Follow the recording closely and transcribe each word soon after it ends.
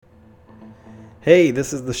Hey,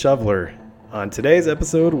 this is the Shoveler. On today's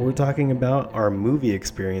episode, we're talking about our movie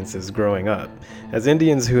experiences growing up. As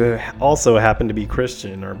Indians who also happen to be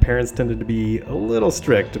Christian, our parents tended to be a little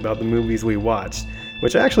strict about the movies we watched,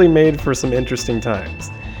 which actually made for some interesting times.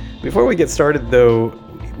 Before we get started, though,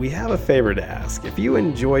 we have a favor to ask. If you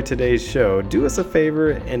enjoy today's show, do us a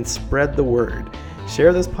favor and spread the word.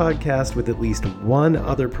 Share this podcast with at least one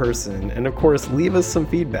other person, and of course, leave us some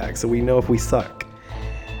feedback so we know if we suck.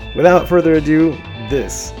 Without further ado,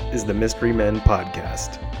 this is the Mystery Men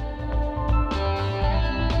Podcast.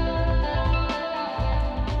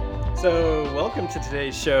 So, welcome to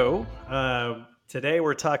today's show. Today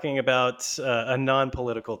we're talking about a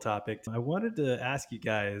non-political topic. I wanted to ask you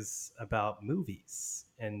guys about movies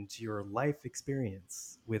and your life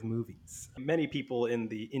experience with movies. Many people in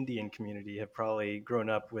the Indian community have probably grown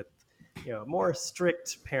up with, more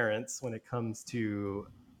strict parents when it comes to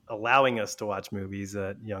allowing us to watch movies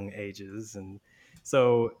at young ages. And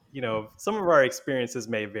so, some of our experiences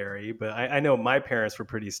may vary, but I know my parents were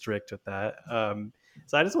pretty strict with that.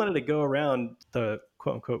 So I just wanted to go around the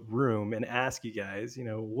quote unquote room and ask you guys,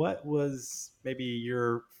 what was maybe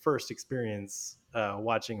your first experience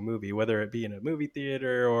watching a movie, whether it be in a movie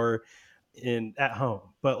theater or in at home.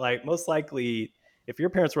 But like most likely, if your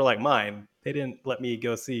parents were like mine, they didn't let me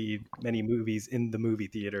go see many movies in the movie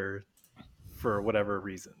theater for whatever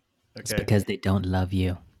reason. It's Okay. because they don't love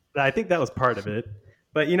you. I think that was part of it.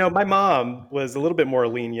 But my mom was a little bit more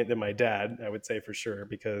lenient than my dad, I would say for sure,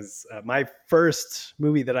 because my first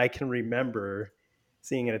movie that I can remember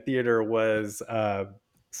seeing in a theater was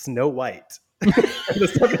Snow White and the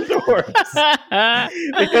Seven Dwarfs,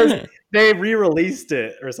 because they re-released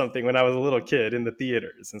it or something when I was a little kid in the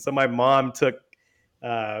theaters, and so my mom took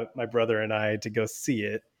my brother and I to go see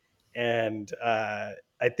it, and I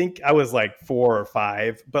think I was like 4 or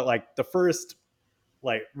 5, but like the first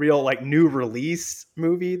like real like new release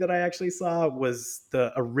movie that I actually saw was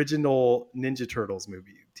the original Ninja Turtles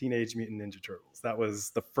movie, Teenage Mutant Ninja Turtles. That was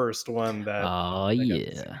the first one that Oh I got to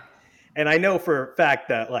see. yeah. And I know for a fact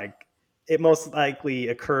that like it most likely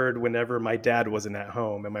occurred whenever my dad wasn't at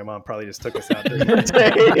home, and my mom probably just took us out during the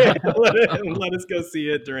day and let us go see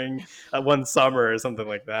it during one summer or something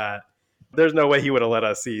like that. There's no way he would have let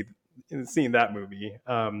us seen that movie.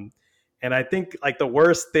 And I think like the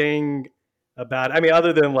worst thing about, I mean,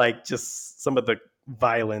 other than like just some of the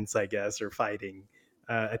violence, I guess, or fighting,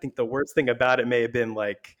 I think the worst thing about it may have been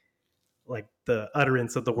like the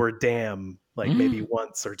utterance of the word damn, like maybe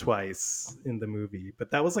once or twice in the movie.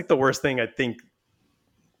 But that was like the worst thing I think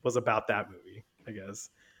was about that movie, I guess.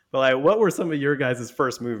 But like, what were some of your guys'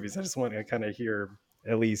 first movies? I just want to kind of hear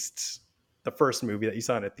at least the first movie that you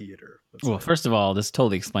saw in a theater, let's Well, say. first of all, this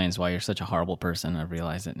totally explains why you're such a horrible person. I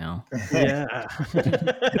realize it now. Yeah.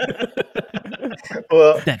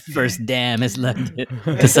 Well, That first damn has left it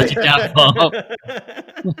to such a downfall.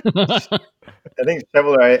 I think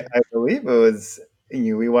Shoveler, I believe it was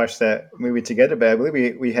we watched that movie together, but I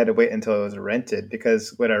believe we had to wait until it was rented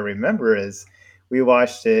because what I remember is we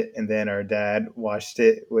watched it and then our dad watched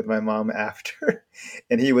it with my mom after,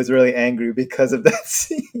 and he was really angry because of that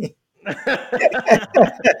scene.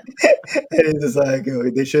 And he's just like, oh,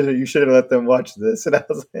 you should have let them watch this. And I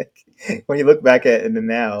was like, when you look back at it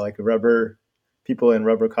now, like rubber people in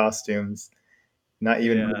rubber costumes, not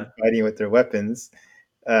even Yeah. fighting with their weapons.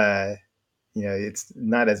 Uh, it's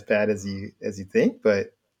not as bad as you think,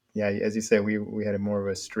 but yeah, as you said, we had a more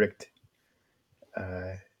of a strict,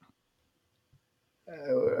 uh,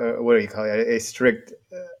 what do you call it? A strict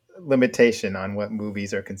limitation on what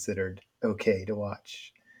movies are considered okay to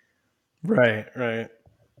watch. Right, right.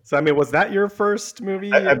 So, I mean, was that your first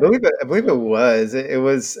movie? I believe it was. It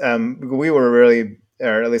was. We were really,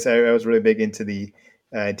 or at least I was really big into the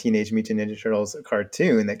Teenage Mutant Ninja Turtles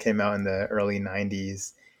cartoon that came out in the early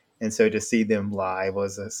 '90s, and so to see them live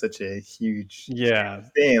was such a huge Yeah.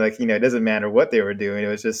 thing. Like it doesn't matter what they were doing; it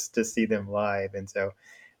was just to see them live, and so.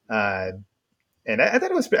 Uh, and I thought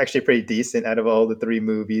it was actually pretty decent out of all the three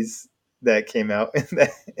movies that came out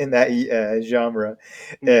in that genre.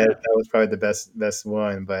 Yeah. That was probably the best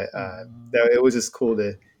one. But it was just cool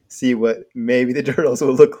to see what maybe the turtles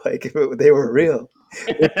would look like if they were real.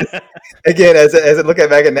 Again, as I look at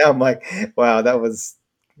back at now, I'm like, wow, that was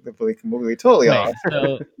completely totally Wait, off.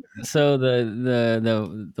 so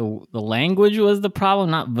the language was the problem,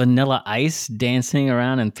 not Vanilla Ice dancing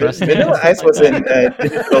around and thrusting and Vanilla stuff Ice like was that. in Ninja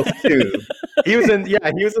Turtles 2. He was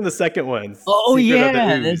in the second one, Oh Secret of the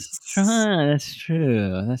yeah, that's true. Ooze. That's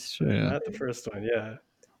true. That's true. Not the first one, yeah.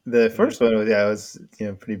 The But first one was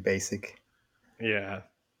pretty basic. yeah.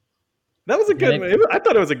 That was a Yeah, good movie. I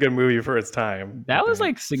thought it was a good movie for its time. that was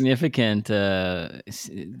like significant.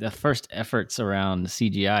 The first efforts around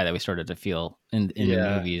CGI that we started to feel in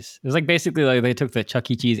the movies. It was like basically like they took the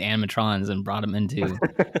Chuck E. Cheese animatrons and brought them into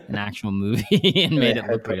an actual movie and made it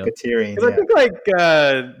look real. Puppeteering. I think like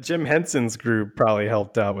Jim Henson's group probably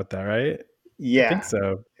helped out with that, right? Yeah, I think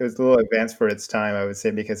so. It was a little advanced for its time, I would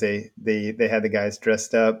say, because they had the guys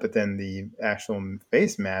dressed up, but then the actual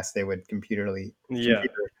face mask they would computer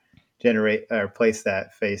generate or place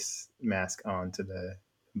that face mask onto the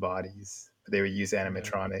bodies. They would use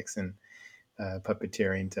animatronics and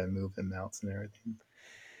puppeteering to move the mouths and everything.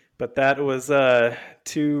 But that was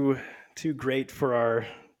too great for our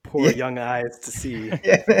poor young eyes to see.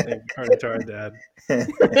 According to our dad at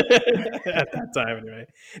that time, anyway.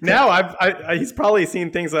 Now he's probably seen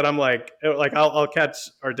things that I'm like I'll catch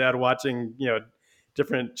our dad watching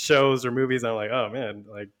different shows or movies. And I'm like, oh man,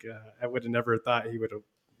 like I would have never thought he would have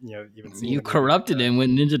even seen. You corrupted him with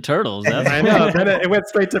Ninja Turtles. I know. Then it went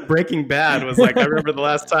straight to Breaking Bad. Was like I remember the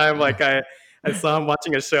last time like I saw him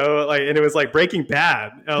watching a show and it was like Breaking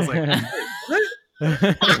Bad. And I was like, what?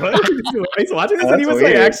 He's watching this, and he was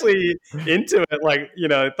like actually into it. Like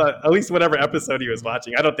I thought at least whatever episode he was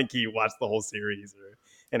watching. I don't think he watched the whole series or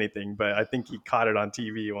anything, but I think he caught it on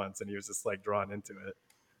TV once, and he was just like drawn into it.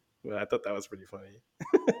 Well, I thought that was pretty funny.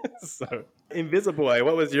 So, Invisible Boy,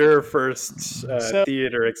 what was your first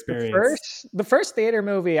theater experience? The first theater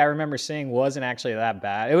movie I remember seeing wasn't actually that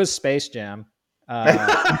bad. It was Space Jam. When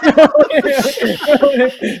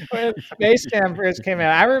Space Jam first came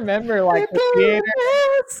out, I remember like the theater.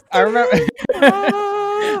 I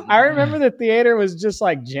remember the theater was just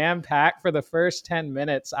like jam packed for the first 10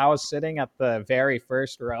 minutes. I was sitting at the very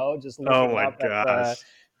first row, just looking up at the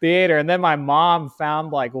theater, and then my mom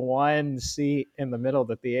found like one seat in the middle of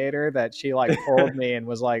the theater that she like pulled me and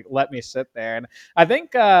was like, let me sit there. And I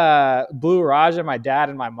think Blue Raja, my dad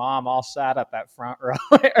and my mom all sat at that front row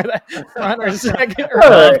or that front or second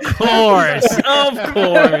row. Of course.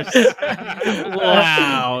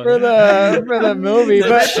 Wow. For the movie.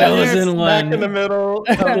 The chosen one back in the middle of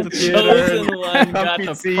the chosen one got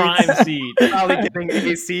the prime seat. Probably getting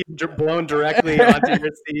AC blown directly onto your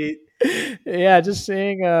seat. Yeah, just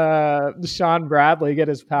seeing Sean Bradley get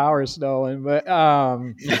his power stolen, but he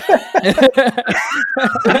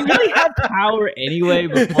really had power anyway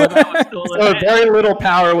before that was stolen. So very little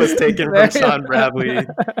power was taken from Sean Bradley, and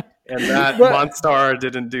that Monstar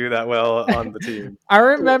didn't do that well on the team. I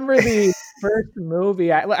remember the first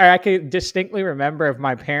movie. I could distinctly remember of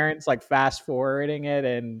my parents like fast forwarding it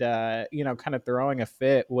and kind of throwing a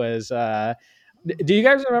fit. Was do you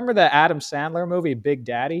guys remember the Adam Sandler movie Big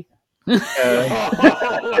Daddy? So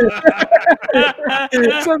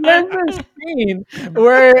there's this scene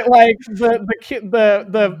where like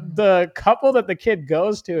the couple that the kid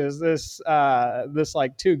goes to is this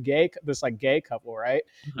gay couple, right?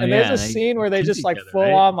 And there's a scene where they just like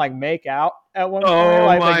full on like make out at one point.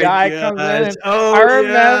 Like the guy comes in. And I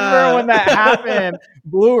remember when that happened.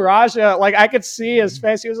 Blue Raja, like I could see his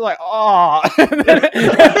face. He was like, "Oh," you can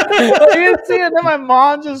see it. And then my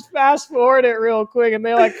mom just fast forward it real quick, and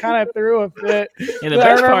they like kind of threw a fit. Yeah, the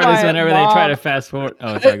best part is whenever they try to fast forward.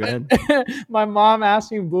 Oh, sorry, go ahead. My mom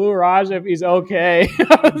asking Blue Raja if he's okay.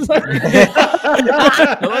 I was like,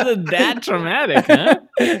 it wasn't that traumatic, huh?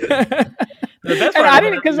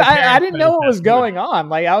 I didn't know what was going on.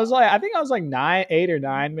 Like I think I was like 8 or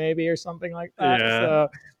 9 maybe or something like that. Yeah. So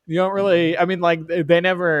you don't really, I mean, like they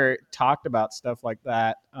never talked about stuff like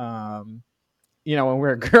that, when we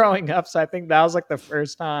were growing up. So I think that was like the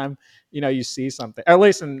first time, you see something, or at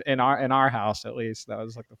least in our house, at least that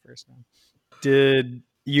was like the first time. Did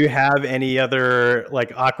you have any other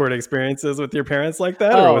like awkward experiences with your parents like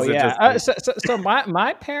that? Oh, or was yeah. It just so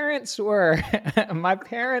my parents were,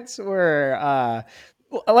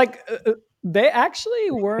 like they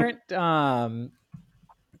actually weren't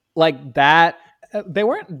like that. They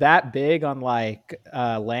weren't that big on like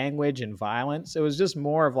language and violence. It was just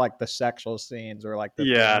more of like the sexual scenes or like the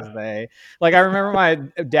things they like. I remember my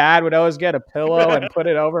dad would always get a pillow and put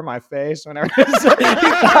it over my face whenever he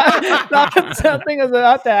thought something was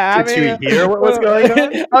about to happen. Did you hear what was going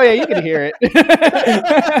on? Oh yeah, you could hear it.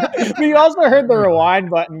 But you also heard the rewind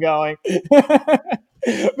button going.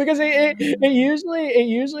 Because it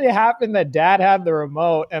usually happened that dad had the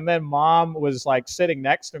remote and then mom was like sitting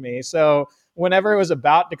next to me. So whenever it was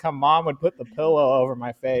about to come, Mom would put the pillow over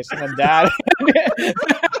my face, and then Dad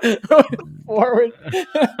forward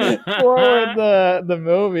the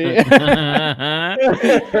movie. Yeah,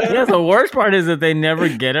 the worst part is that they never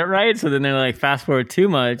get it right, so then they're like fast forward too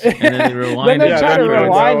much, and then they rewind then they try to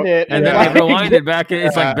rewind it, and then they rewind it back.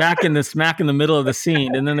 It's like back in the smack in the middle of the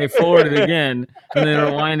scene, and then they forward it again, and then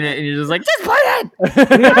rewind it, and you're just like, just play it. We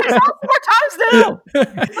have it 4 times now.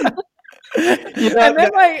 And then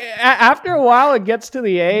like after a while it gets to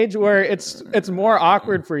the age where it's more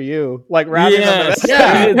awkward for you, like rather than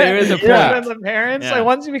there is a point. Than the parents. Like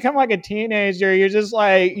once you become like a teenager, you're just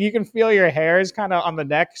like, you can feel your hairs kind of on the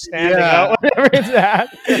neck standing out whenever it's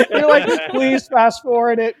at. You're like, please fast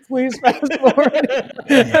forward it, please fast forward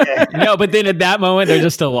it. No, but then at that moment they're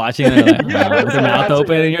just still watching, and they're like, with their mouth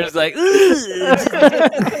open, and you're just like,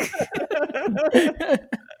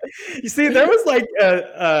 you see, there was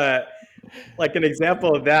like an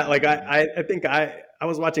example of that. Like I think I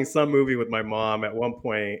was watching some movie with my mom at one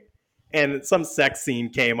point, and some sex scene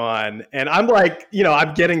came on, and I'm like,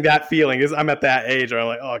 I'm getting that feeling. I'm at that age where I'm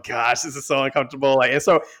like, oh gosh, this is so uncomfortable. Like, and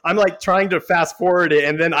so I'm like trying to fast forward it,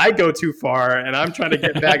 and then I go too far, and I'm trying to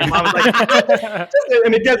get back. And Mom's like,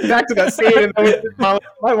 and it gets back to that scene, and then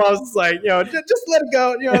my mom's just like, just let it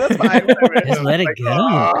go. That's fine. Just let it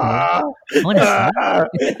go. What is that?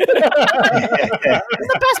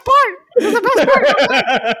 It's the best part. It's the best part.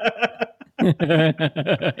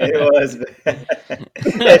 It was.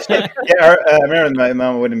 I remember my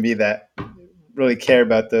mom wouldn't be that really care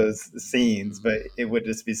about those scenes, but it would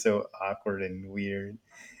just be so awkward and weird.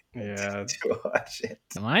 Yeah, to watch it.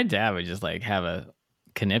 My dad would just like have a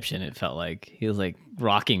conniption. It felt like he was like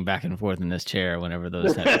rocking back and forth in this chair whenever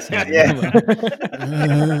those types of scenes.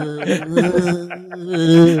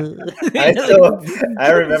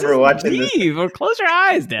 I remember watching this. Or close your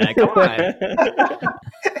eyes, Dad. Come on. I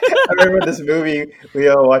remember this movie we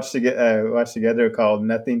all watched together called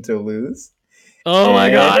Nothing to Lose. Oh my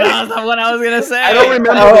God, that's not what I was gonna say. I don't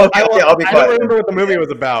remember. I'll be I don't remember what the movie was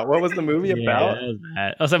about. What was the movie about?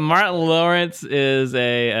 So Martin Lawrence is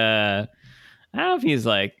I don't know if he's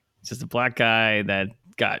like just a black guy that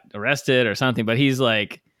got arrested or something, but he's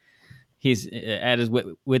at his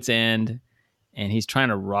wit's end, and he's trying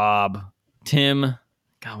to rob Tim.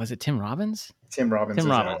 God, was it Tim Robbins? Tim Robbins.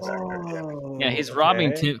 Yeah, he's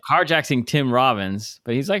carjacking Tim Robbins,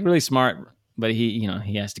 but he's like really smart. But he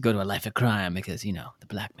has to go to a life of crime because the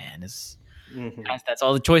black man is. Mm-hmm. That's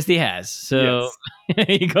all the choice he has. So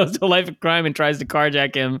he goes to a life of crime and tries to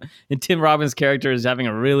carjack him. And Tim Robbins' character is having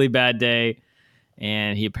a really bad day,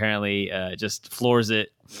 and he apparently just floors it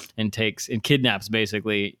and kidnaps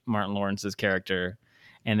basically Martin Lawrence's character.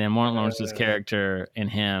 And then Martin Lawrence's character and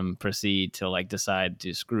him proceed to like decide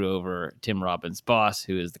to screw over Tim Robbins' boss,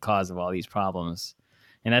 who is the cause of all these problems.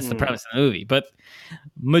 And that's the premise of the movie. But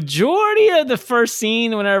majority of the first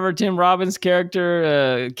scene, whenever Tim Robbins'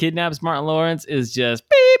 character kidnaps Martin Lawrence, is just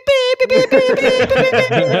beep, beep, beep, beep, beep, beep,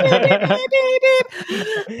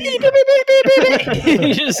 beep, beep,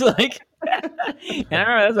 beep. Just like, and I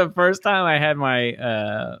remember that's the first time I had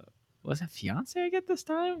my, was it fiance I get this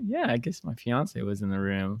time? Yeah, I guess my fiance was in the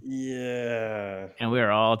room. Yeah. And we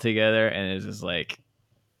were all together, and it was just like,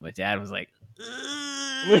 my dad was like,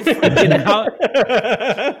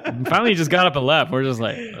 finally, he just got up and left. We're just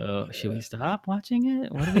like, oh, should we stop watching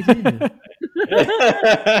it? What do we do?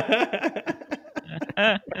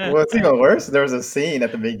 What's even worse, there was a scene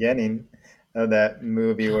at the beginning of that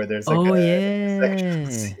movie where there's like sexual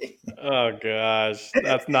scene. Oh gosh,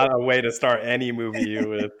 that's not a way to start any movie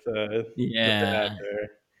with.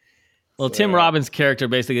 Well, Tim Robbins' character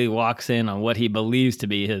basically walks in on what he believes to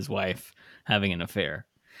be his wife having an affair.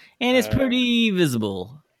 And it's pretty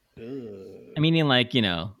visible. I mean, like,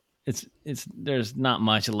 it's there's not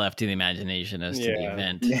much left to the imagination as to the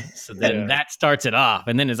event. So then that starts it off,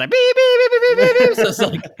 and then it's like beep beep beep beep beep beep. So it's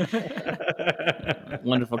like a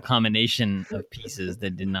wonderful combination of pieces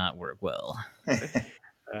that did not work well.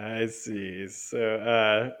 I see.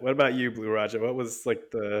 So, what about you, Blue Raja? What was like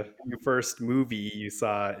your first movie you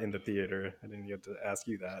saw in the theater? I didn't get to ask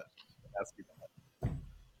you that.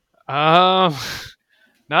 I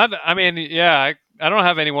don't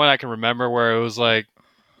have anyone I can remember where it was like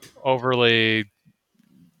overly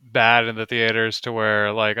bad in the theaters to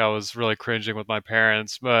where like I was really cringing with my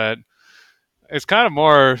parents, but it's kind of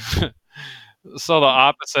more so the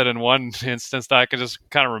opposite in one instance that I can just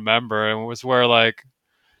kind of remember, and it was where like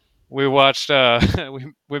we watched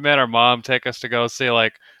we made our mom take us to go see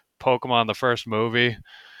like Pokemon the first movie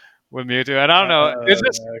with Mewtwo, and I don't know, it was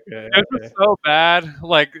just so bad.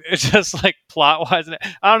 Like it's just like plot wise,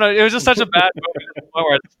 I don't know. It was just such a bad movie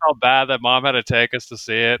where it felt bad that mom had to take us to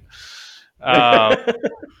see it. That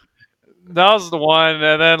was the one,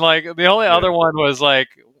 and then like the only other one was like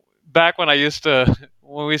back when we used to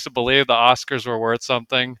believe the Oscars were worth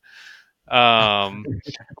something.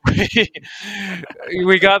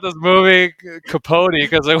 We got this movie Capote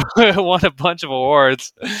because it won a bunch of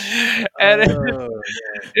awards, and it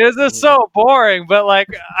was just so boring. But like,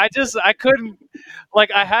 I couldn't. Like,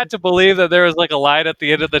 I had to believe that there was like a light at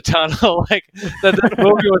the end of the tunnel, like that this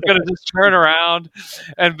movie was going to just turn around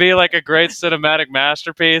and be like a great cinematic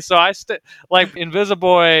masterpiece. So like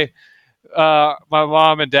Invisiboy, my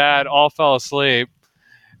mom and dad all fell asleep,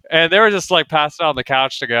 and they were just like passed out on the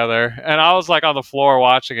couch together, and I was like on the floor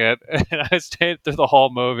watching it, and I stayed through the whole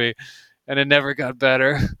movie, and it never got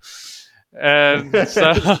better. And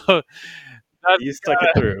so you stuck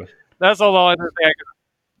it through. That's the only thing I could.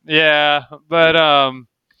 Yeah, but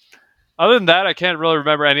other than that, I can't really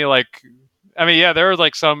remember any like. I mean, yeah, there were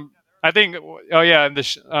like some. I think. Oh yeah, and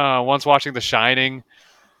once watching The Shining,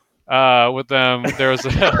 with them, there was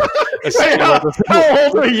how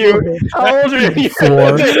old are you? How old are you?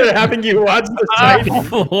 4. Having you watch The Shining?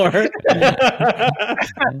 4.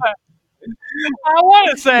 I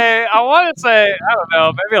want to say, I don't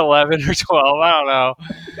know, maybe 11 or 12. I don't know,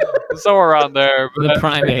 somewhere around there. The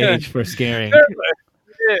prime age for scaring.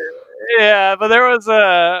 Yeah, but there's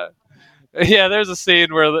a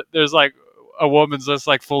scene where there's like a woman's just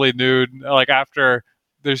like fully nude, like after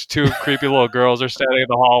there's 2 creepy little girls are standing in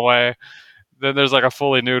the hallway. Then there's like a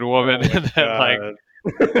fully nude woman, and then like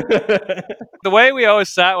the way we always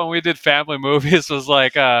sat when we did family movies was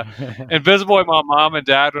like Invisiboy. My mom and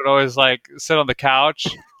dad would always like sit on the couch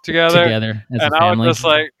together as and a family. I was just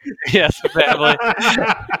like, yes, family.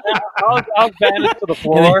 I was banished to the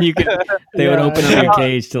floor. They would open up your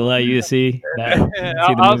cage to allow you to see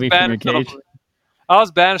the movie from your cage. I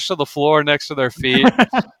was banished to the floor next to their feet. Yeah,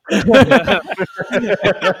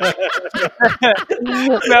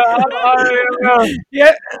 he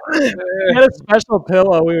had a special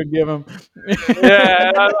pillow we would give him.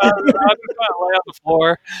 Yeah, I was just kind of lay on the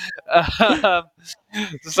floor.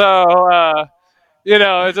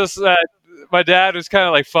 It's just my dad was kind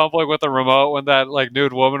of like fumbling with the remote when that like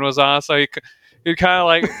nude woman was on, so he kind of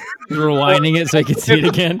like rewinding it so I could see it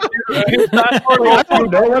again. I don't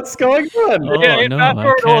know what's going on. He'd fast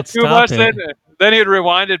forward too much. Then he'd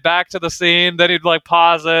rewind it back to the scene. Then he'd like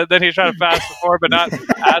pause it. Then he'd try to fast forward, but not as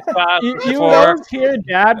fast. You would always hear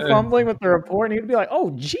Dad fumbling with the report, and he'd be like, "Oh,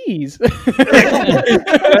 geez."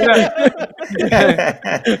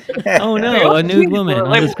 Oh no, a nude woman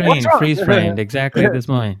on the screen, freeze framed exactly at this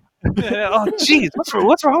moment. Oh, jeez,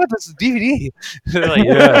 what's wrong with this DVD? Like,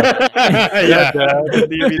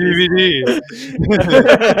 DVD.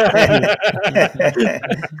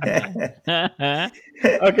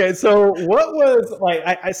 Okay, so what was like?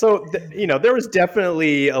 There was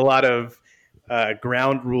definitely a lot of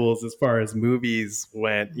ground rules as far as movies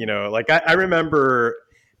went. Like I remember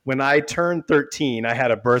when I turned 13, I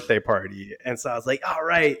had a birthday party, and so I was like, all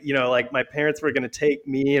right, like my parents were going to take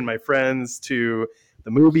me and my friends to the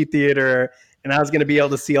movie theater, and I was going to be able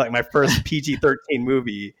to see like my first PG-13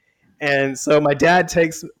 movie. And so my dad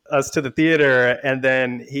takes us to the theater, and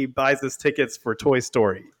then he buys us tickets for Toy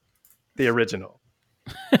Story, the original.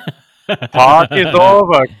 Park is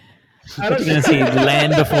over. I don't know. See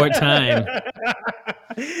Land Before Time.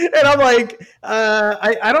 And I'm like,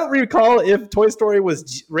 I don't recall if Toy Story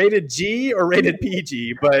was rated G or rated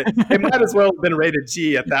PG, but it might as well have been rated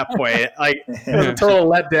G at that point. Like, it was a total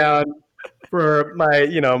letdown for my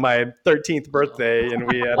 13th birthday, and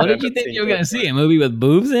we. What did you think you were going to see? A movie with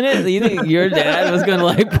boobs in it? You think your dad was going to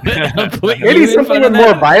like put maybe you something with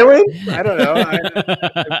more violence? I don't know.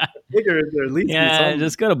 I figured there at least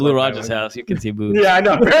just go to Blue Roger's house. You can see boobs. Yeah, I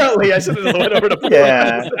know. Apparently, I should have went over to Blue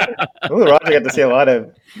Roger's. Blue Roger got to see a lot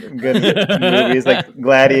of good movies like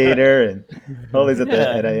Gladiator and all these at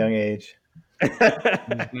a young age.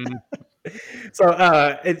 Mm-hmm. So,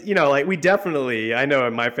 like we definitely, I know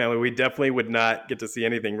in my family, we definitely would not get to see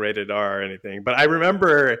anything rated R or anything. But I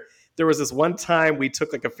remember there was this one time we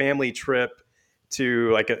took like a family trip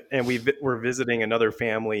to and we were visiting another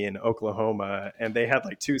family in Oklahoma, and they had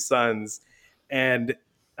like 2 sons, and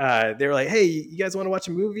they were like, "Hey, you guys want to watch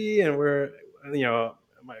a movie?" And we're,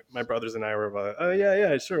 my brothers and I were like, "Oh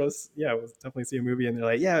yeah, sure, let's definitely see a movie." And they're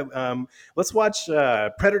like, "Yeah, let's watch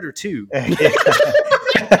Predator 2."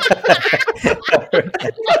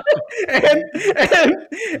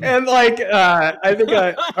 and like I think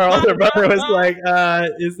our older brother was like,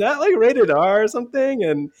 "Is that like rated R or something?"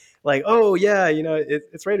 And like, "Oh yeah,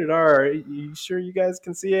 it's rated R. Are you sure you guys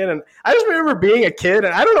can see it?" And I just remember being a kid,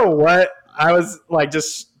 and I don't know what I was like,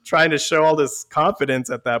 just trying to show all this confidence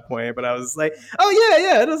at that point, but I was like, oh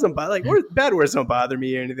yeah, it doesn't bother, like bad words don't bother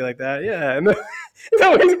me or anything like that. Yeah, and then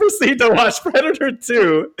we proceed to watch Predator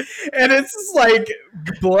 2, and it's just like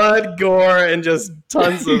blood, gore, and just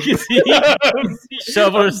tons of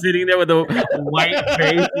Shoveler sitting there with a white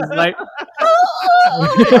face, is like,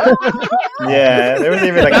 yeah, there was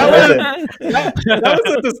even like that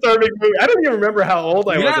was a disturbing movie. I don't even remember how old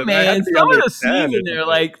I was. Yeah, man. Some of the scene in there,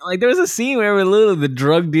 like there was a scene where literally the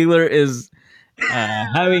drug dealer is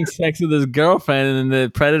having sex with his girlfriend, and then the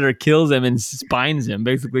predator kills him and spines him.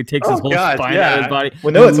 Basically, takes his whole spine out of his body.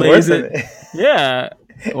 Well, no, it's worse than yeah.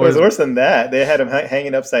 It was worse than that. They had him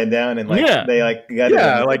hanging upside down and like they like got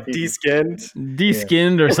him like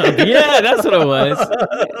de-skinned or something. Yeah, that's what it was.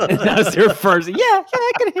 That was their first. Yeah,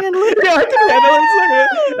 I can handle it. Yeah, I can handle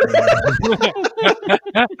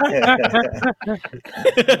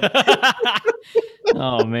it.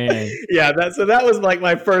 Oh man. Yeah, that was like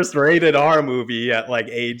my first rated R movie at like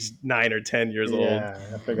age 9 or 10 years old.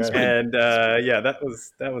 I forgot. And that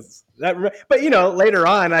was that. But later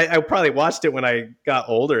on, I probably watched it when I got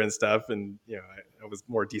older and stuff, and I was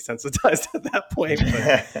more desensitized at that point.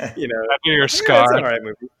 But you're scarred. It's an all right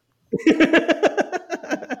movie.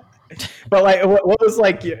 But like, what was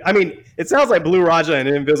like? I mean, it sounds like Blue Raja and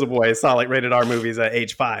Invisible Boy saw like rated R movies at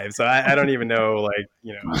age 5. So I don't even know, like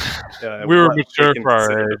we were mature for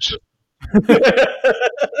our age.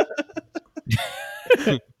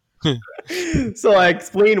 So, like,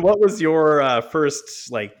 Spleen, what was your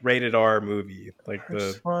first like rated R movie? Like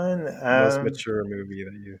the most mature movie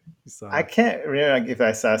that you saw? I can't remember if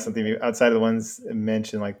I saw something outside of the ones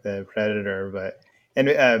mentioned, like the Predator,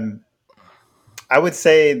 I would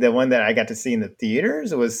say the one that I got to see in the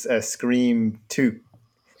theaters was Scream 2.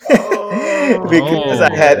 Because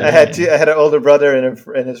I had an older brother and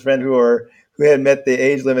his friend who had met the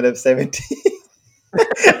age limit of 17.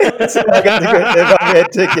 So I got to buy me a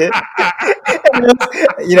ticket.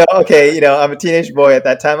 I'm a teenage boy at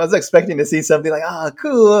that time. I was expecting to see something like, oh,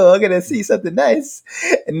 cool, I'm going to see something nice.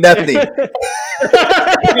 And nothing.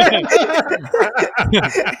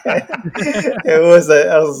 I was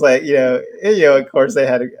like, of course they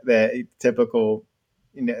had the typical,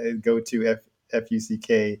 go-to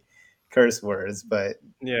FUCK curse words, but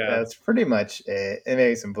that's pretty much it. It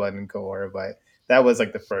made some blood and gore, but that was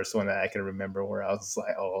like the first one that I can remember where I was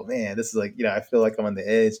like, oh man, this is like, I feel like I'm on the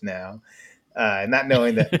edge now. Not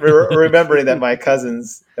knowing that, remembering that my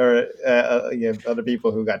cousins or other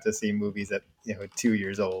people who got to see movies at 2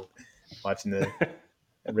 years old watching the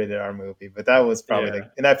rated R movie, but that was probably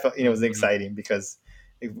and I felt it was exciting because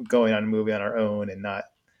going on a movie on our own and not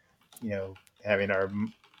having our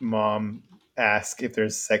mom ask if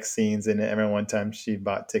there's sex scenes in it. I remember one time she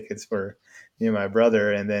bought tickets for me and my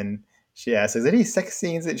brother, and then she asked, "Is there any sex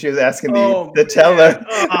scenes?" And she was asking the teller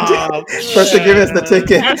first to give us the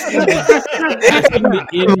ticket.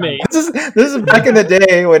 This is back in the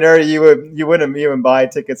day when you wouldn't even buy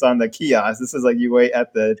tickets on the kiosk. This is like you wait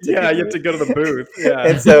at the ticket booth. You have to go to the booth. Yeah,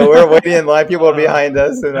 and so we're waiting in line. People are behind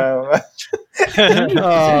us, and is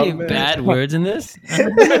there any bad words in this?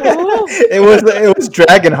 It was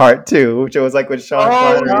Dragonheart too, which was like with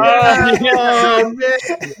Sean Connery,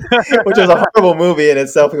 which was a horrible movie in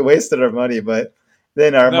itself. We wasted our money, but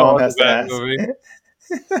then our mom has to ask. I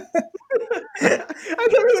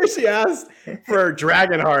can't remember she asked for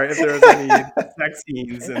Dragonheart if there was any sex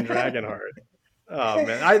scenes in Dragonheart. Oh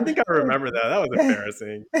man, I think I remember that. That was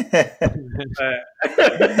embarrassing.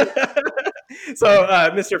 So,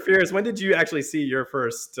 Mr. Fierce, when did you actually see your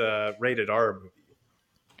first rated R movie?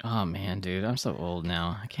 Oh man, dude, I'm so old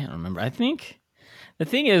now. I can't remember. I think the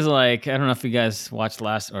thing is, like, I don't know if you guys watched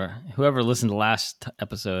last or whoever listened to last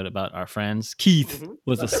episode about our friends. Keith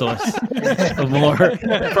was the source of more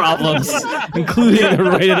problems, including the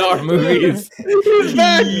rated R movies.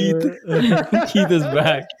 Keith is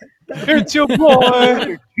back. It's your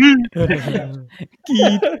boy,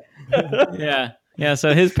 Keith. Yeah.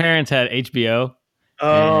 So his parents had HBO.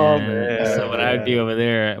 Oh man! So when I would be over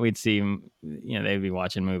there, we'd see, they'd be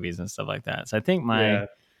watching movies and stuff like that. So I think my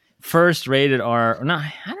first rated R,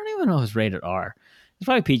 I don't even know if it was rated R. It's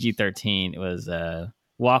probably PG-13. It was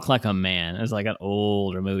Walk Like a Man. It was like an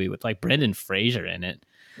older movie with like Brendan Fraser in it.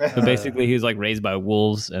 So basically, he was like raised by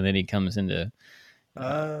wolves, and then he comes into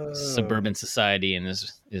suburban society and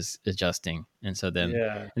is adjusting. And so then,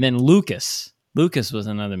 and then Lucas was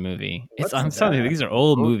another movie. I'm telling you, these are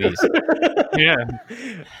old movies. Yeah.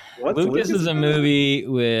 Lucas is a movie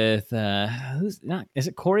with is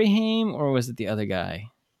it Corey Haim or was it the other guy?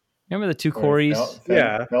 Remember the two Corys?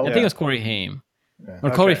 I think it was Corey Haim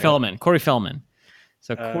or Corey Feldman. Corey Feldman.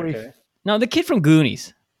 So Corey, no, the kid from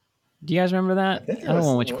Goonies. Do you guys remember that? I don't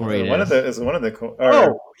know which Corey it is. One of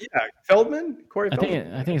the Feldman? Corey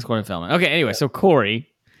Feldman? I think it's Corey Feldman. Okay, anyway, so Corey,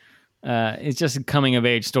 it's just a coming of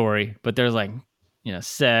age story, but there's like,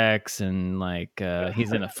 sex and like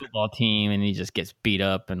he's in a football team and he just gets beat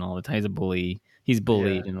up and all the time. He's a bully. He's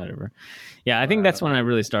bullied and whatever. Yeah, I think that's when I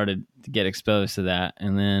really started to get exposed to that.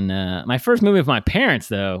 And then my first movie with my parents,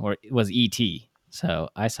 though, was E.T. So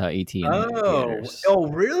I saw E.T. in the theaters. Oh,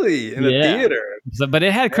 really? In the theater? So, but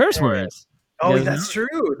it had curse words. Oh, that's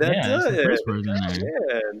true. That does. Curse words in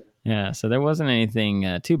there. Yeah, so there wasn't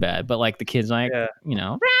anything too bad. But like the kids, like,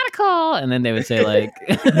 radical. And then they would say, like,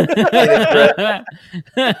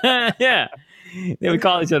 yeah. They would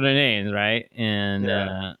call each other names, right?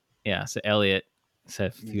 And so Elliot said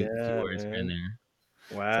a few words in there.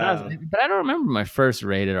 Wow. But I don't remember my first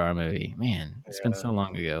rated R movie. Man, it's been so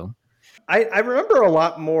long ago. I remember a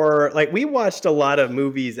lot more, like we watched a lot of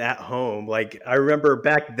movies at home. Like I remember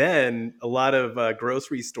back then, a lot of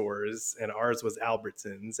grocery stores, and ours was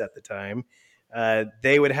Albertsons at the time.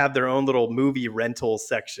 They would have their own little movie rental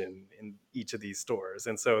section in each of these stores.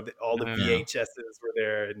 And so all the VHSs were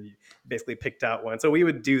there and you basically picked out one. So we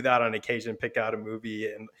would do that on occasion, pick out a movie.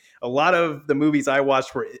 And a lot of the movies I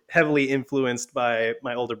watched were heavily influenced by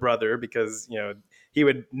my older brother because, he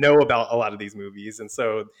would know about a lot of these movies. And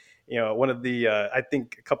so, one of the, I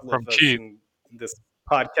think a couple of us in this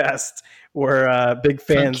podcast were big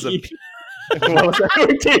fans of. What was that?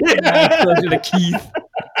 Closer to Keith.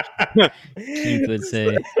 Keith would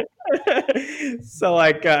say. So,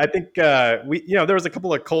 like, I think we, there was a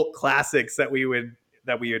couple of cult classics that we would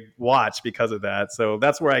watch because of that. So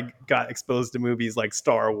that's where I got exposed to movies like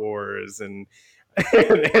Star Wars and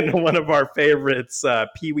one of our favorites,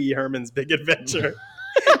 Pee Wee Herman's Big Adventure.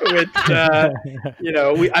 Which I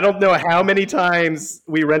don't know how many times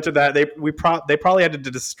we rented that. They probably had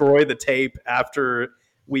to destroy the tape after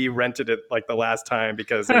we rented it like the last time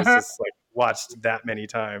because it was just like watched that many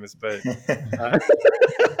times. But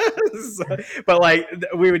but like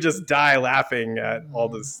we would just die laughing at all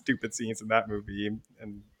the stupid scenes in that movie,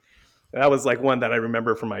 and that was like one that I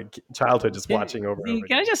remember from my childhood just watching over and over.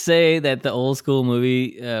 Can I just say that the old school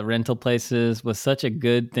movie rental places was such a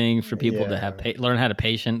good thing for people to have learn how to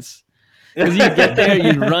patience. Because you get there,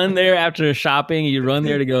 you run there after shopping, you run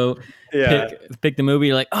there to go pick the movie.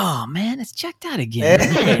 You're like, oh man, it's checked out again. Can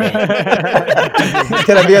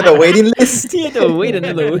I be on the waiting list? You have to wait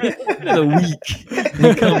another week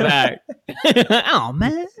and come back. Oh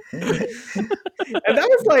man. And that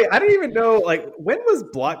was like, I didn't even know, like, when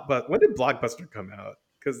did Blockbuster come out?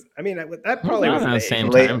 Because I mean, that probably was the same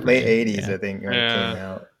late 80s, I think, when it came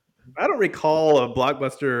out. I don't recall a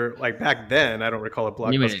Blockbuster like back then. I don't recall a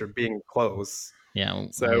Blockbuster being close. Yeah.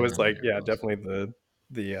 So it was like, definitely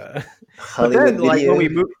the Hollywood then, Video. like when we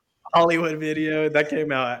moved Hollywood Video, that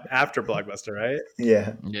came out after Blockbuster, right?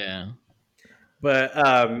 Yeah. Yeah. But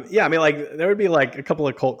I mean, like there would be like a couple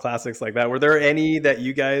of cult classics like that. Were there any that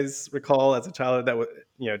you guys recall as a child that was,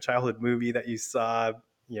 childhood movie that you saw,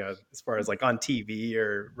 as far as like on TV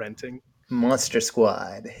or renting? Monster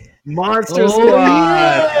Squad. Squad.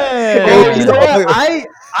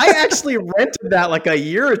 I actually rented that like a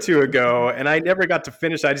year or two ago, and I never got to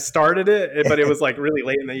finish. I just started it, but it was like really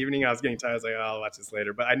late in the evening. I was getting tired. I was like, I'll watch this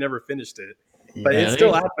later. But I never finished it. But it's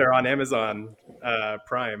still out there on Amazon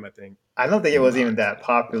Prime, I think. I don't think it was even that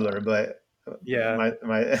popular, but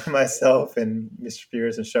myself and Mr.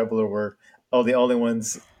 Pierce and Shoveler were the only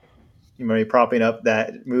ones propping up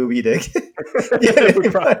that movie to because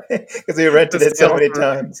we rented it so many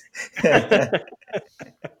times. I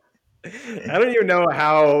don't even know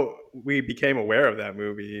how we became aware of that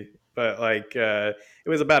movie, but like it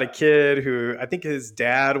was about a kid who I think his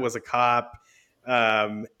dad was a cop,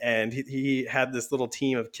 and he had this little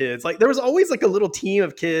team of kids. Like there was always like a little team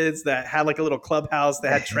of kids that had like a little clubhouse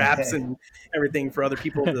that had traps and everything for other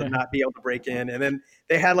people to not be able to break in, and then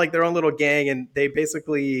they had like their own little gang, and they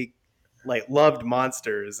basically like loved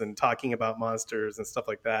monsters and talking about monsters and stuff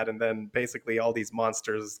like that. And then basically all these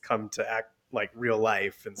monsters come to act like real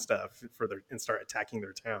life and stuff and start attacking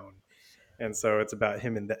their town. And so it's about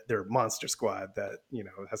him and their monster squad that,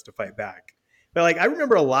 has to fight back. But like, I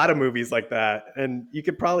remember a lot of movies like that. And you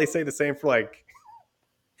could probably say the same for like,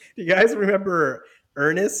 do you guys remember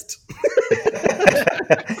Ernest?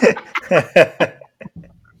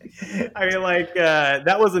 I mean, like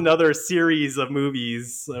that was another series of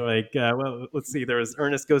movies. Like, let's see, there was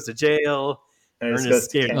Ernest Goes to Jail. Ernest goes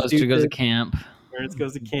to camp. Ernest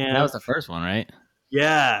Goes to Camp. That was the first one, right?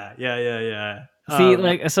 Yeah.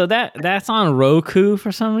 See, so that's on Roku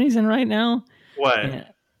for some reason right now. What? Yeah.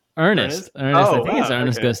 Ernest. I think it's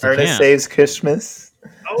Ernest Goes to Camp. Ernest Saves Christmas.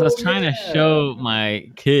 I was trying to show my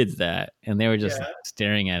kids that, and they were just like,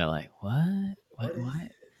 staring at it like, what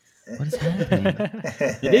is happening?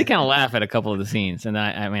 They did kind of laugh at a couple of the scenes, and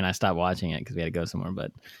I stopped watching it because we had to go somewhere.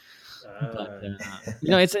 But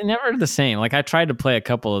it's never the same. Like I tried to play a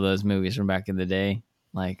couple of those movies from back in the day,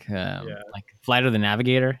 like Flight of the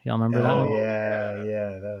Navigator. Y'all remember that one?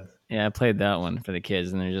 Yeah, I played that one for the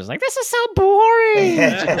kids, and they're just like, "This is so boring."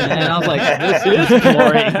 And I was like, "This is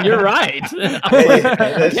boring." You're right.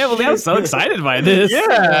 I can't believe I'm so excited by this.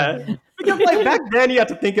 Yeah, because like back then, you have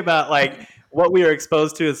to think about like what we were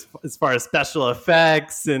exposed to as far as special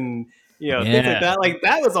effects and things like that. Like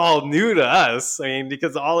that was all new to us. I mean,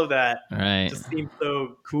 because all of that just seemed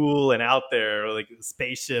so cool and out there, like a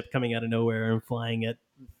spaceship coming out of nowhere and flying at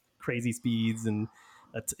crazy speeds and.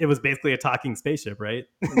 It was basically a talking spaceship, right?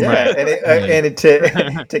 Yeah, and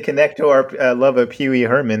to connect to our love of Pee Wee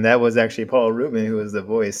Herman, that was actually Paul Rubin who was the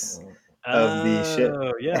voice of the ship.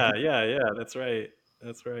 Oh, yeah, that's right.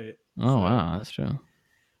 Oh, wow, that's true.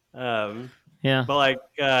 Yeah. But like,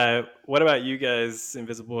 what about you guys,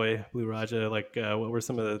 Invisible Boy, Blue Raja? Like, what were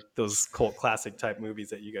some of those cult classic type movies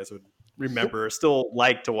that you guys would remember or still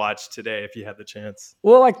like to watch today if you had the chance?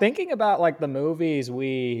 Well, like thinking about like the movies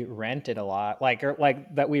we rented a lot, like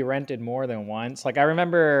that we rented more than once. Like I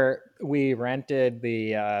remember we rented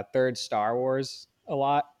the third Star Wars a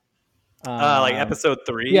lot. Like episode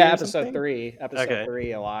 3? Yeah, episode 3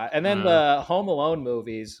 a lot. And then the Home Alone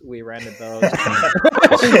movies, we rented those. Did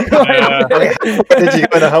you go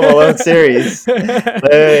in the Home Alone series?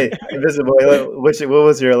 Hey, Invisible Boy, what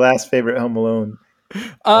was your last favorite Home Alone?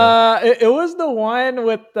 It was the one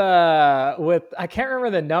with I can't remember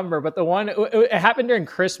the number, but the one it happened during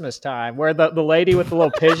Christmas time where the lady with the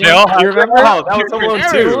little pigeon. You remember? Oh, that was Home Alone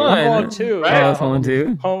 2. Home Alone 2. Right? That was Home Alone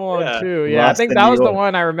 2. Home Alone 2. Yeah, I think that was the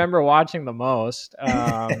one I remember watching the most.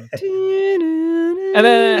 And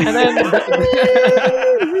then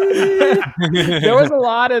there was a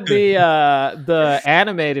lot of the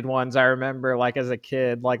animated ones I remember, like as a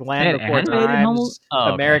kid, like Land Before Times,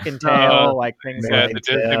 American Tail, like things like the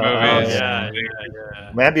Disney movies.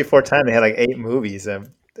 Land Before Time, they had like 8 movies of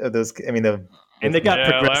those. I mean, and they got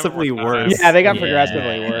progressively worse. Yeah, they got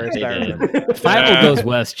progressively worse. Five Goes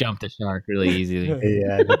West jumped the shark really easily.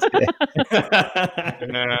 Yeah, that's good.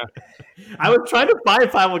 I was trying to find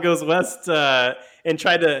Five Goes West and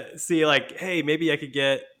try to see like, hey, maybe I could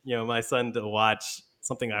get my son to watch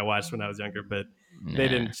something I watched when I was younger, but they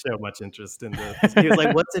didn't show much interest in this. He was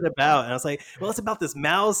like, "What's it about?" And I was like, "Well, it's about this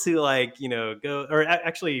mouse who go." Or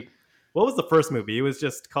actually, what was the first movie? It was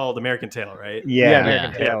just called American Tail, right? Yeah,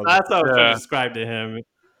 American Tail. That's how I was trying to describe to him.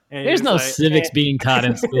 And there's no civics being taught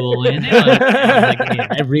in school. And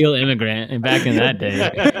like a real immigrant back in that day.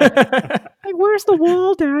 Like, where's the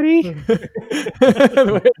wall, Daddy?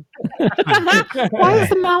 Why is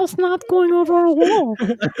the mouse not going over a wall?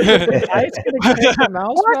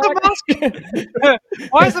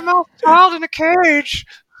 Why is the mouse child in a cage?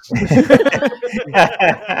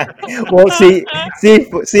 Well, see,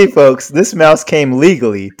 folks, this mouse came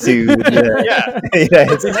legally to the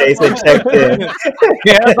United States and checked in. He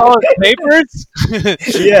has all his papers.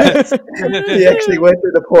 Yes, he actually went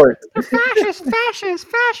through the port. Fascist.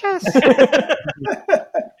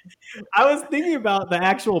 I was thinking about the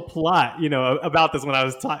actual plot, about this when I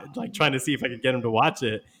was trying to see if I could get him to watch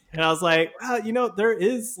it, and I was like, wow, there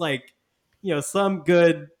is like, some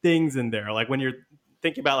good things in there, like when you're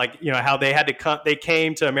thinking about like how they had to they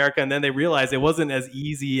came to America and then they realized it wasn't as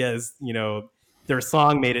easy as their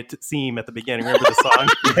song made it seem at the beginning. Remember the song?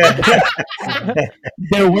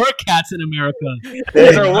 There were cats in America.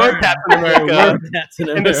 There were cats in America.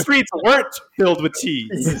 And the streets weren't filled with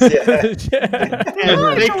cheese.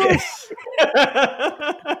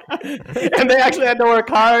 And they actually had to work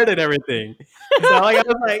hard and everything. So I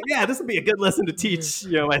was like, yeah, this would be a good lesson to teach,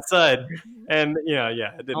 my son. And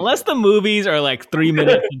unless the movies are like 3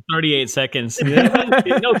 minutes and 38 seconds,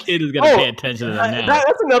 no kid is gonna pay attention to them now.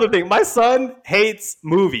 That's another thing. My son hates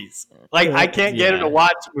movies. Like I can't get him to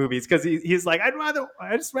watch movies because he's like, I'd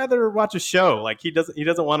just rather watch a show. Like he doesn't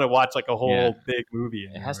want to watch like a whole big movie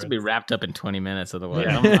anymore. It has to be wrapped up in 20 minutes, otherwise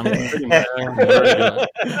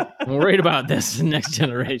I'm worried about this next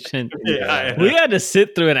generation. We had to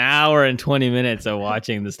sit through an hour and 20 minutes of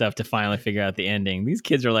watching the stuff to finally figure out the ending. These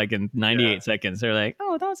kids are like in 98 seconds. They're like,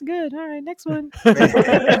 oh, that was good. All right, next one. I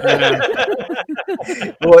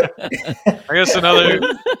guess another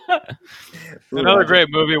great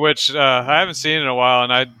movie, which I haven't seen in a while,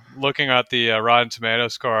 and I'm looking at the Rotten Tomato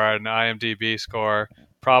score and IMDb score,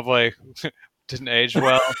 probably didn't age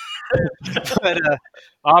well. But,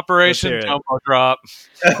 Operation Jumbo Drop.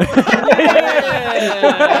 That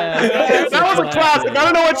was a classic. I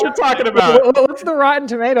don't know what you're talking about. What's the Rotten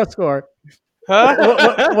Tomato score?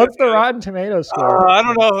 Huh? What's the Rotten Tomato score? I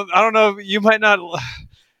don't know. You might not.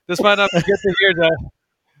 This might not be good to hear, the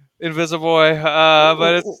Invisible Boy,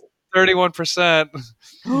 but it's 31%.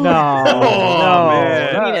 No,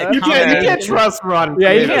 man. You can't trust Rotten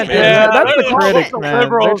Yeah, you Tomatoes, can't. man. That's the critics, man.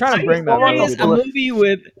 They're trying to bring that Serious, a movie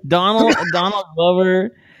with Donald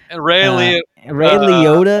Glover And Ray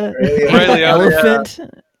Liotta, Liotta, Elephant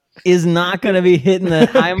is not going to be hitting the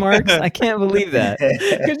high marks. I can't believe that.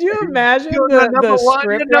 Could you imagine the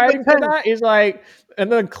script writing for that? He's like,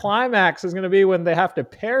 and the climax is going to be when they have to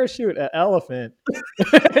parachute an elephant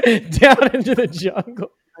down into the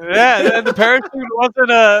jungle. Yeah, and the parachute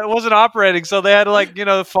wasn't operating, so they had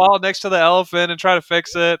to fall next to the elephant and try to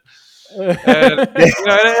fix it. And,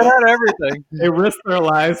 it had everything. They risked their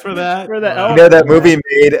lives for that. For the that movie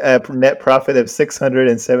made a net profit of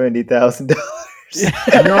 $670,000.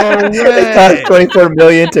 No way. It cost $24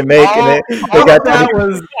 million to make, and they got that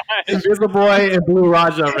was Invisible Boy and Blue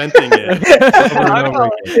Raja renting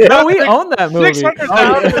it. No, we own that movie.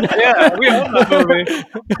 600,000. Yeah, we own that movie.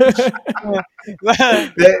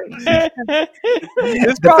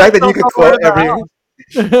 The fact that you could quote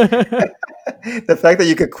the fact that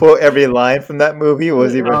you could quote every line from that movie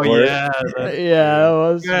was even worse. Yeah, it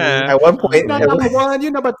was. Yeah. At one point, you're not number 1,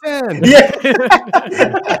 you're number 10. Yeah,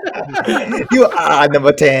 you are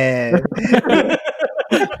number 10.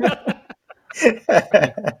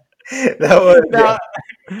 That was now,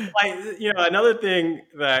 another thing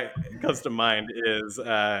that comes to mind is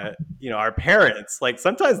our parents, like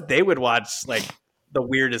sometimes they would watch like the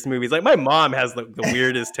weirdest movies. Like my mom has the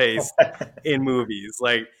weirdest taste in movies.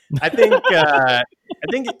 Like I think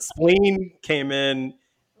Spleen came in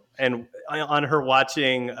and on her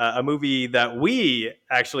watching a movie that we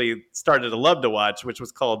actually started to love to watch, which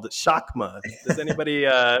was called Shakma. Does anybody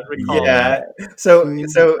recall that? So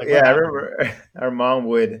I remember our mom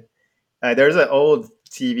would. There's an old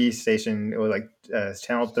TV station. It was like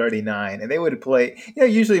Channel 39, and they would play.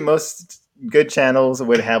 Usually most good channels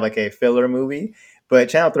would have like a filler movie, but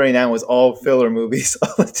Channel 39 was all filler movies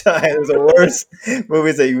all the time. It was the worst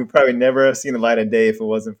movies that you would probably never have seen the light of day if it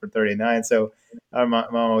wasn't for 39. So our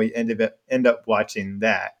mom would end up watching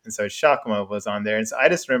that, and so Shakma was on there. And so I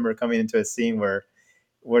just remember coming into a scene where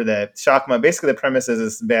the Shakma, basically the premise is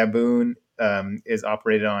this baboon is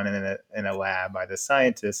operated on in a lab by the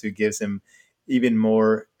scientist who gives him even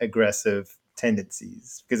more aggressive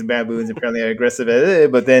tendencies, because baboons apparently are aggressive at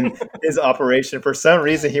it, but then his operation, for some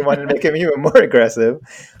reason, he wanted to make him even more aggressive.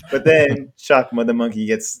 But then Shakma, the monkey,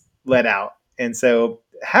 gets let out. And so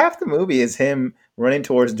half the movie is him running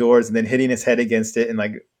towards doors and then hitting his head against it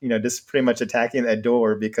and just pretty much attacking that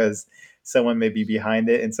door because someone may be behind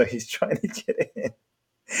it. And so he's trying to get in.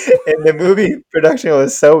 And the movie production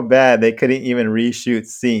was so bad they couldn't even reshoot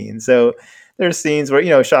scenes. So there's scenes where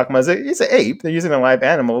Shakma's he's an ape. They're using a live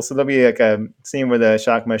animal, so there'll be like a scene where the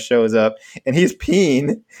Shakma shows up and he's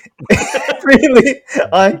peeing freely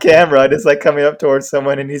on camera, just like coming up towards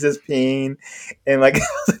someone, and he's just peeing, and like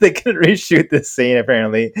they couldn't reshoot this scene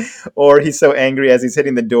apparently, or he's so angry as he's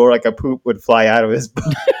hitting the door, like a poop would fly out of his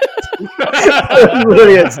butt.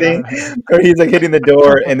 Literally a scene where he's like hitting the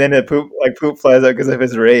door and then the poop flies out because of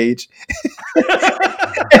his rage. And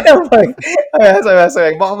I asked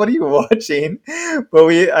her, Mom, what are you watching? But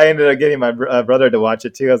I ended up getting my brother to watch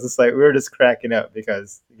it too. I was just like, we were just cracking up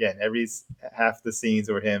because again, half the scenes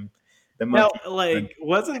were him.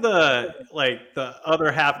 Wasn't the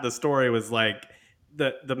other half of the story was like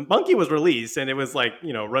the monkey was released and it was like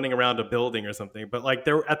running around a building or something, but like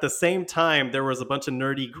there at the same time there was a bunch of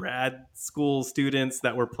nerdy grad school students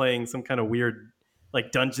that were playing some kind of weird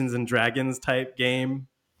like Dungeons and Dragons type game.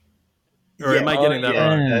 Or am I getting that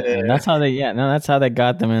wrong? That's how they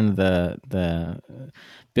got them in the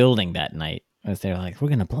building that night. As they're like, we're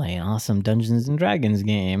gonna play an awesome Dungeons and Dragons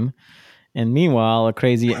game. And meanwhile, a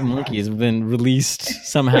crazy monkey has been released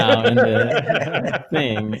somehow in the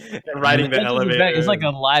thing. And riding the elevator. It's like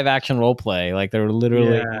a live action role play. Like they're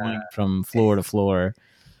literally going from floor to floor.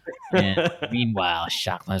 And meanwhile,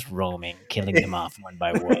 Shakma's roaming, killing them off one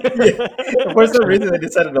by one. For some reason, they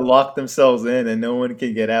decided to lock themselves in and no one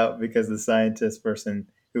could get out because the scientist person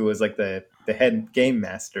who was like the head game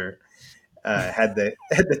master had the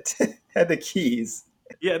keys.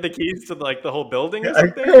 Yeah, the keys to like the whole building or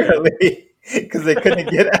something? Apparently. because they couldn't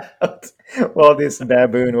get out while this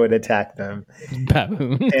baboon would attack them.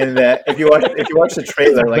 Baboon. And if you watch the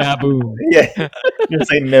trailer, like baboon, yeah,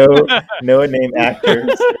 it's like no name actors.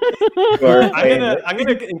 I'm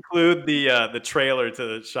gonna include the trailer to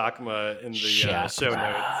Shakma in the show notes. I'll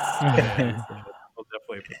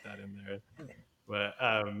definitely put that in there. But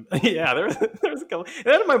yeah, there was a couple. And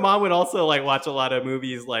then my mom would also like watch a lot of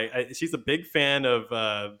movies. Like she's a big fan of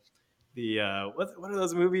what are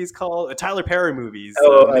those movies called? Tyler Perry movies.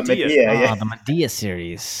 Medea. Yeah. The Medea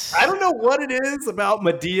series. I don't know what it is about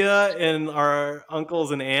Medea and our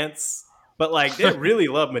uncles and aunts, but like they really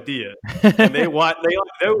love Medea, and they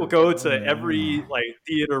will go to every like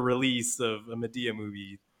theater release of a Medea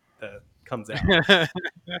movie that comes out.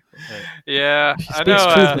 Yeah, she speaks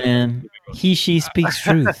truth, man. She speaks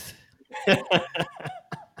truth. I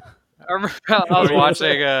remember I was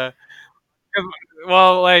watching.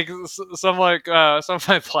 Well, like some of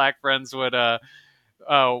my black friends would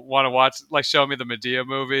want to watch, like, show me the Medea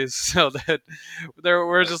movies, so that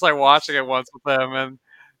we're just like watching it once with them, and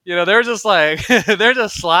they're just like they're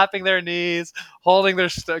just slapping their knees, holding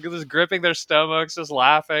just gripping their stomachs, just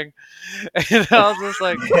laughing, and I was just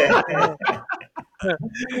like,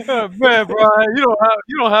 oh, man, Brian, you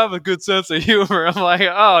don't have a good sense of humor. I'm like,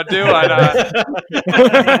 oh, do I not?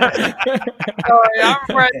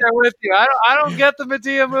 I'm right there with you. I don't get the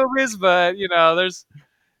Medea movies, but there's,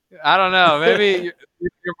 I don't know, maybe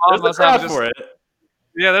your mom must have for it.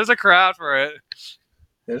 Yeah, there's a crowd for it.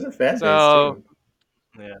 There's a fan base too.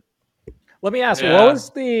 Yeah. Let me ask, what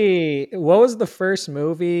was the first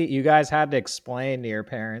movie you guys had to explain to your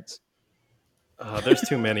parents? There's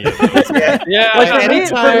too many of those. Yeah. Like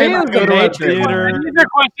anytime I go to a theater, the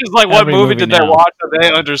question is like, what movie did they watch that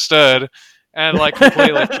they understood? And like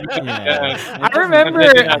completely. I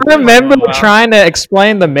remember trying to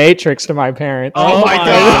explain The Matrix to my parents. Oh my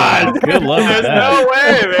God! Good luck. There's no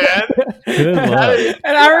way, man. Good luck.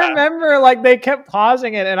 And I remember like they kept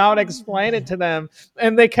pausing it, and I would explain it to them,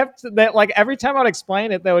 and they kept that, like, every time I would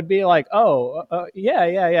explain it, they would be like, "Oh, yeah,"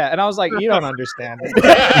 and I was like, "You don't understand it."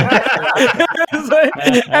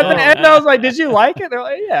 At the end, I was like, "Did you like it?" They're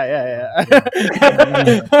like, "Yeah."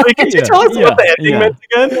 Like, could you tell us what the ending meant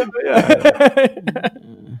again?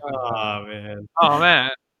 Oh man!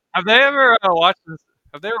 Have they ever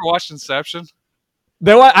watched Inception?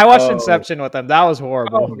 I watched Inception with them. That was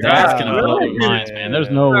horrible. Oh, that's gonna blow your minds, man. There's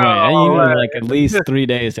no way. You need like at least 3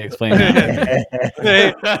 days to explain that.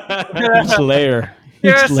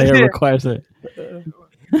 Each layer requires it.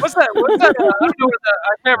 What's that?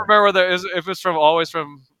 I can't remember if it's from Always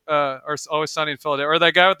Sunny in Philadelphia, or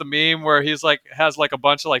that guy with the meme where he's like has like a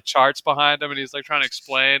bunch of like charts behind him and he's like trying to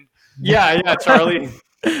explain. Yeah, Charlie.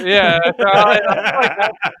 Yeah,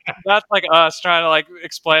 that's like us trying to like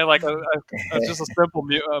explain like just a simple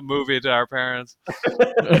movie to our parents.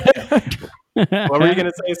 What were you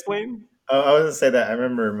gonna say, Spleen? I was going to say that I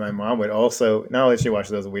remember my mom would also, not only she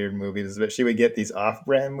watched those weird movies, but she would get these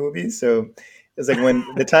off-brand movies. So it's like when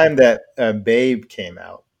the time that Babe came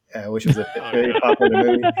out, which was a very popular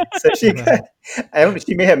movie. So she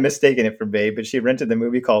may have mistaken it for Babe, but she rented the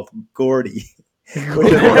movie called Gordy. which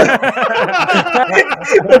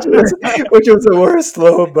was the worst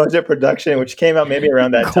low budget production, which came out maybe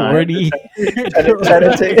around that time. Trying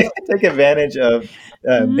to take advantage of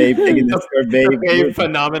Babe taking this Babe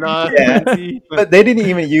phenomenon. Yeah, but they didn't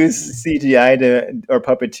even use CGI or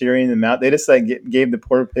puppeteering them out. They just like gave the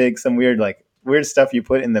poor pig some weird stuff you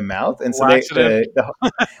put in the mouth, and so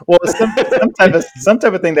some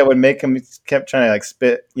type of thing that would make him kept trying to like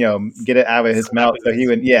spit, get it out of his mouth. So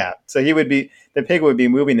the pig would be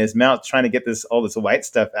moving his mouth trying to get all this white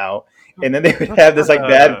stuff out, and then they would have this like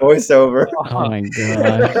bad voiceover. Oh my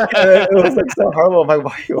God! It was like so horrible. I'm like,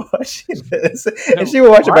 why are you watching this? And she would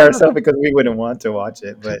watch it by herself because we wouldn't want to watch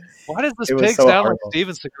it. But why does this pig sound like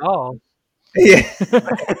Steven Seagal? Yeah.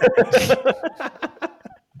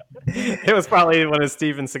 It was probably one of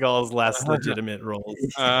Steven Seagal's last legitimate roles.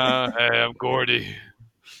 Hey, I'm Gordy.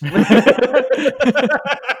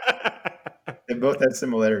 They both have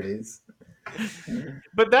similarities.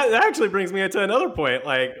 But that actually brings me to another point.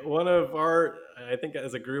 Like I think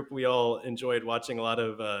as a group, we all enjoyed watching a lot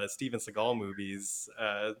of Steven Seagal movies,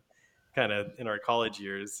 kind of in our college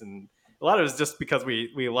years, and a lot of it's just because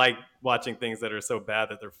we like watching things that are so bad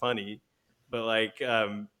that they're funny. But like,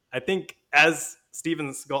 I think as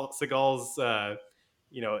Steven Seagal's,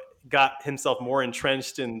 got himself more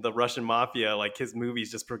entrenched in the Russian mafia, like his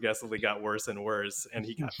movies just progressively got worse and worse, and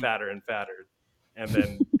he got fatter and fatter. And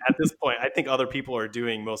then at this point, I think other people are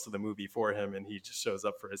doing most of the movie for him, and he just shows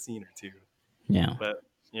up for a scene or two. Yeah. But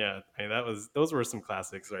Yeah, I mean, those were some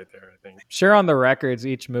classics right there, I think. Sure, on the records,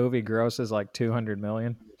 each movie grosses like 200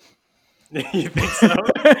 million. You think so?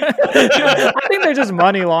 I think they're just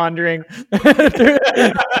money laundering through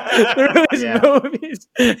these movies.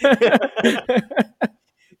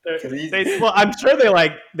 Well, I'm sure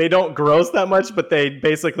they don't gross that much, but they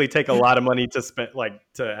basically take a lot of money to spend, like,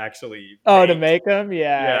 to actually. To make them,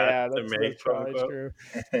 that's probably true.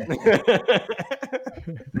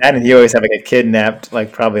 And he always had like a kidnapped,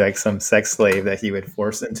 like probably like some sex slave that he would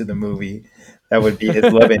force into the movie. That would be his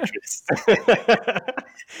love interest.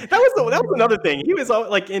 That was another thing. He was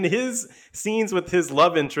like in his scenes with his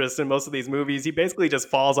love interest in most of these movies. He basically just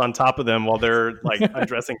falls on top of them while they're like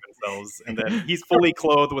undressing themselves, and then he's fully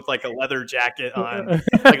clothed with like a leather jacket on,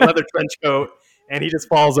 like leather trench coat, and he just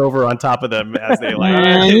falls over on top of them as they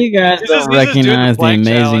like. You guys don't recognize the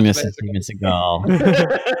amazingness of Steven Seagal.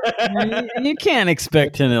 You can't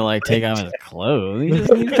expect him to like take off his clothes. He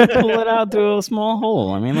just needs to pull it out through a small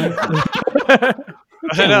hole. I mean, like.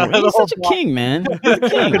 He's such a king, man. He's a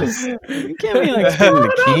king. You can't be like expecting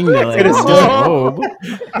the king to like robe.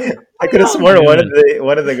 I could have sworn one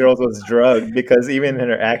of the girls was drugged, because even in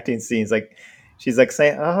her acting scenes, like she's like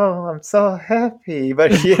saying, "Oh, I'm so happy,"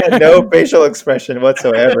 but she had no facial expression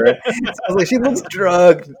whatsoever. So I was like, she looks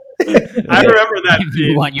drugged. I remember that. If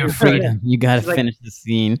you want your freedom, you got to finish the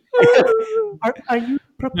scene. Are you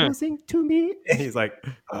proposing to me? And he's like,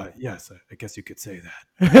 yes, I guess you could say that.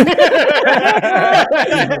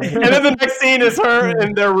 And then the next scene is her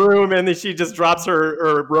in their room, and then she just drops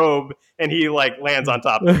her robe, and he like lands on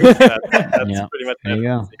top of her. That's pretty much there you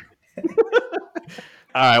go.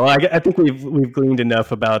 All right. Well, I think we've gleaned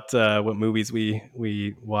enough about what movies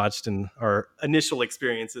we watched and our initial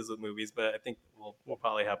experiences with movies, but I think we'll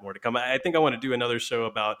probably have more to come. I think I want to do another show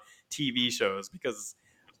about TV shows, because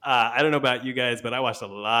I don't know about you guys, but I watched a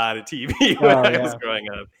lot of TV when I was growing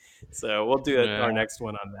up. So we'll do our next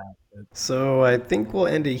one on that. So I think we'll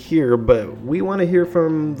end it here, but we want to hear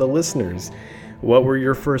from the listeners. What were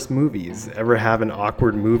your first movies? Ever have an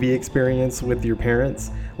awkward movie experience with your parents?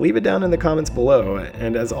 Leave it down in the comments below.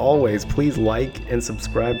 And as always, please like and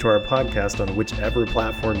subscribe to our podcast on whichever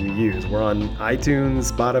platform you use. We're on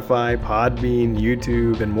iTunes, Spotify, Podbean,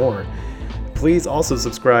 YouTube, and more. Please also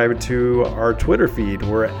subscribe to our Twitter feed.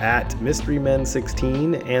 We're at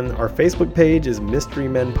MysteryMen16, and our Facebook page is Mystery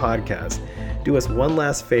Men Podcast. Do us one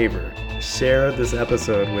last favor. Share this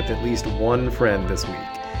episode with at least one friend this week.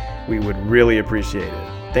 We would really appreciate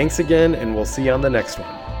it. Thanks again, and we'll see you on the next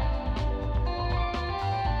one.